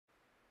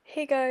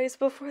Hey guys,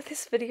 before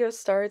this video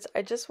starts,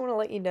 I just want to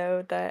let you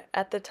know that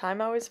at the time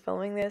I was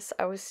filming this,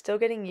 I was still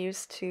getting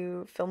used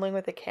to filming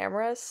with a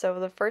camera, so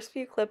the first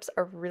few clips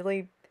are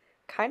really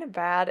kind of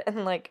bad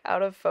and like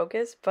out of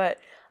focus, but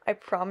I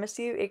promise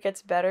you it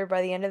gets better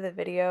by the end of the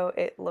video.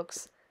 It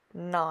looks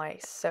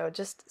nice, so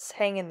just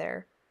hang in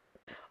there.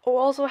 Oh,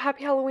 also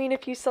happy Halloween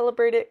if you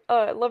celebrate it.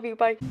 Love you,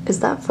 bye. Is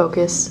that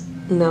focus?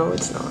 No,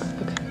 it's not.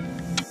 Okay.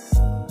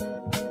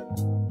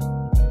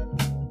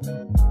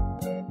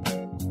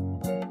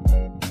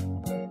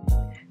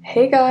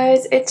 Hey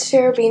guys, it's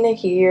Cherubina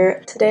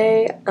here.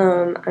 Today,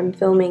 I'm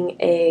filming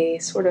a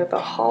sort of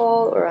a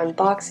haul or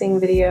unboxing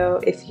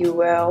video, if you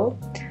will,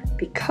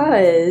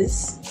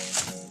 because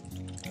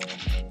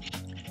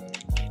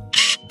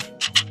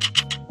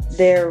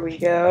there we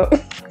go.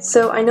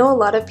 So I know a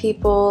lot of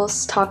people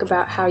talk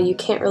about how you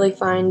can't really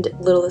find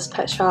Littlest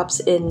Pet shops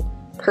in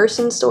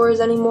person stores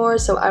anymore,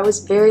 so I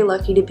was very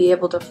lucky to be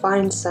able to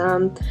find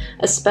some,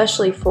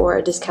 especially for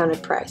a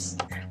discounted price.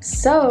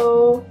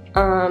 So,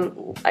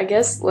 I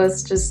guess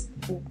let's just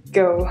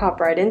hop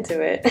right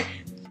into it.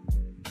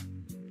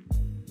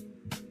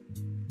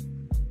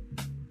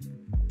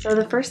 So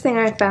the first thing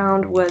I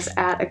found was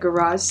at a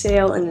garage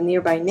sale in the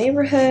nearby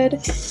neighborhood.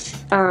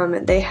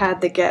 They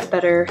had the Get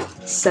Better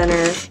Center,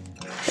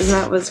 isn't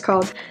that what it's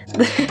called?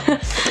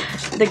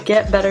 The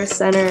Get Better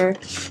Center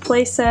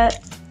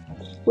playset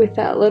with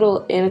that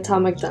little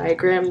anatomic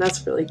diagram.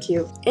 That's really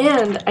cute.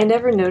 And I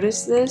never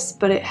noticed this,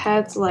 but it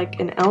had like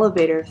an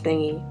elevator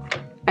thingy.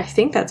 I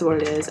think that's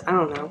what it is. I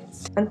don't know.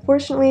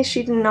 Unfortunately,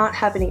 she did not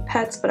have any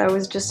pets, but I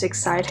was just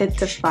excited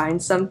to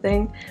find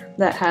something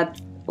that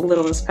had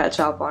Littlest Pet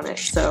Shop on it.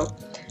 So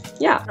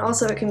yeah. And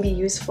also it can be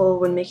useful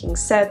when making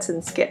sets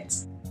and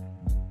skits.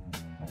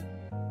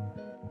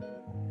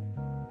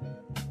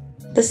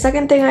 The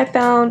second thing I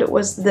found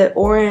was the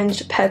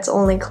orange Pets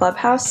Only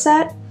Clubhouse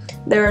set.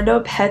 There are no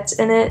pets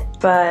in it,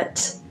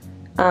 but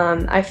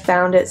I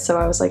found it, so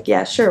I was like,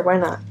 yeah, sure, why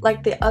not?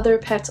 Like the other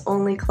Pets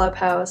Only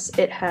Clubhouse,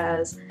 it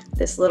has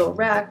this little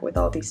rack with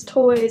all these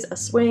toys, a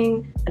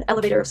swing, an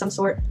elevator of some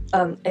sort,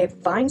 a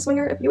vine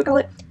swinger, if you would call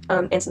it,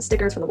 and some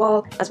stickers from the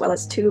wall, as well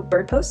as 2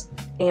 bird posts,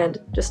 and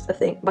just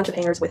a bunch of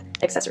hangers with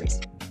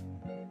accessories.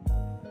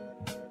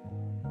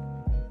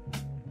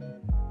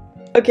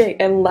 Okay,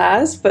 and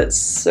last but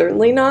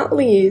certainly not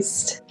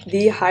least,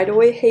 the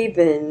Hideaway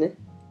Haven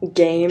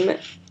game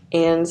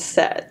and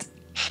set.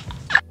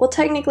 Well,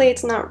 technically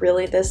it's not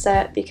really the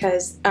set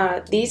because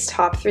these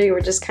top 3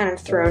 were just kind of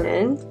thrown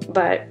in,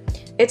 but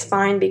it's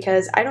fine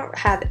because I don't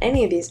have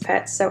any of these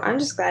pets, so I'm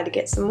just glad to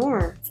get some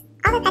more.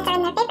 All the pets are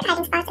in their favorite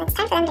hiding spots and it's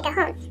time for them to go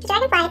home. The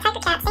dragonfly, tiger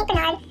cat, St.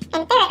 Bernard,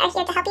 and ferret are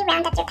here to help you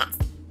round up your pets.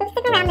 Move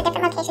them around the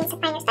different locations to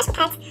find your special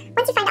pets.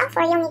 Once you find all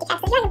 4, you'll need to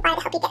catch the dragonfly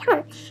to help you get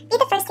home. Be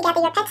the first to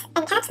gather your pets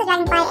and catch the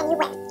dragonfly and you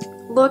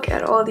win. Look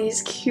at all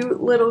these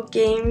cute little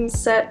game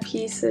set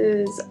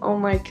pieces. Oh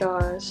my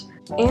gosh.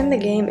 And the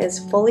game is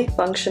fully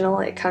functional.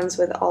 It comes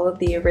with all of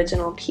the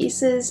original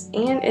pieces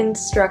and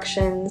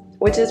instructions,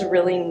 which is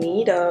really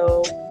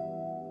neato.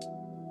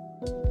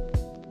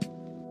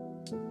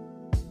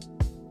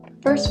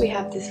 First we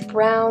have this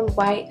brown,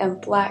 white,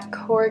 and black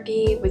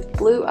corgi with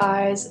blue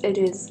eyes. It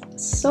is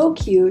so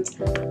cute.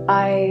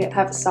 I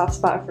have a soft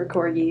spot for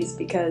corgis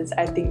because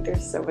I think they're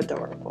so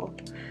adorable.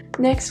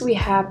 Next we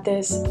have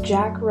this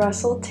Jack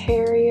Russell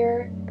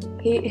Terrier.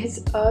 He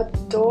is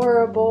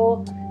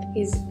adorable.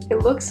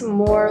 It looks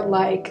more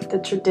like the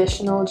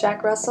traditional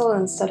Jack Russell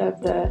instead of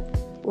the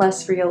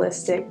less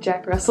realistic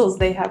Jack Russells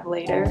they have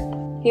later.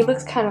 He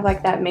looks kind of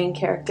like that main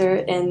character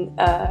in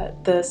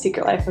The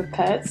Secret Life of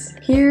Pets.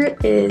 Here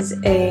is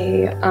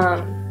a,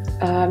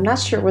 I'm not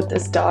sure what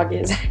this dog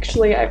is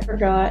actually, I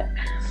forgot.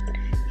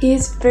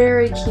 He's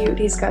very cute.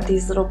 He's got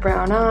these little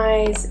brown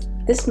eyes.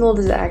 This mold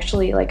is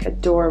actually like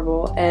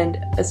adorable, and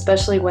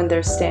especially when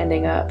they're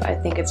standing up, I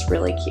think it's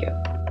really cute.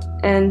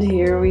 And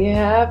here we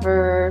have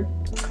her.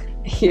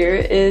 Here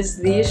is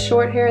the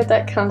short hair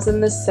that comes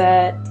in the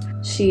set.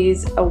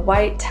 She's a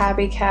white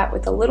tabby cat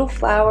with a little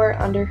flower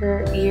under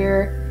her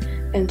ear,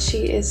 and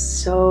she is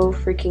so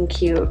freaking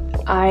cute.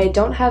 I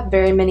don't have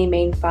very many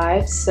main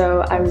 5s,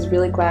 so I was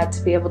really glad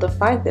to be able to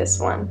find this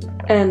one.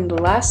 And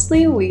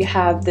lastly, we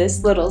have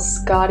this little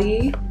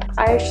Scottie.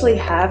 I actually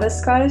have a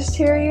Scottish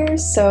Terrier,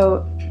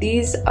 so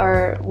these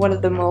are one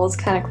of the molds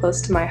kind of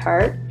close to my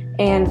heart.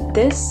 And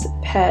this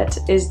pet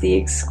is the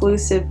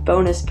exclusive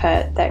bonus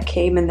pet that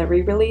came in the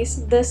re-release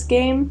of this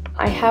game.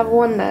 I have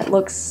one that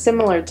looks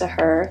similar to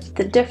her.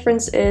 The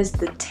difference is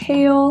the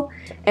tail,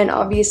 and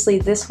obviously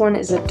this one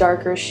is a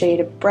darker shade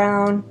of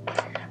brown,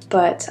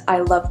 but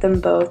I love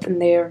them both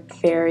and they are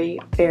very,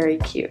 very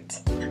cute.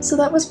 So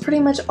that was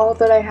pretty much all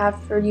that I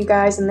have for you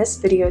guys in this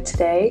video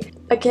today.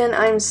 Again,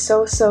 I'm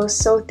so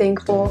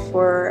thankful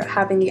for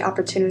having the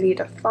opportunity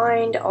to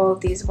find all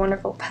of these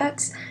wonderful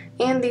pets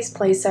and these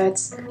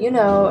playsets. You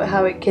know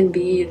how it can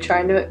be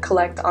trying to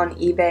collect on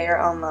eBay or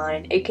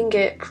online. It can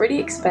get pretty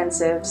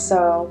expensive,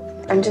 so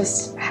I'm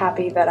just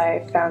happy that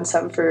I found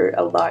some for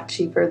a lot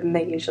cheaper than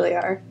they usually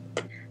are.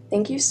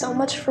 Thank you so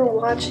much for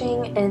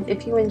watching, and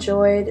if you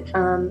enjoyed,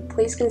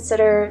 please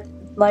consider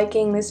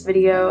liking this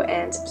video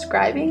and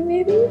subscribing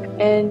maybe.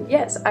 And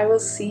yes, I will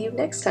see you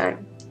next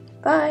time.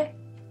 Bye!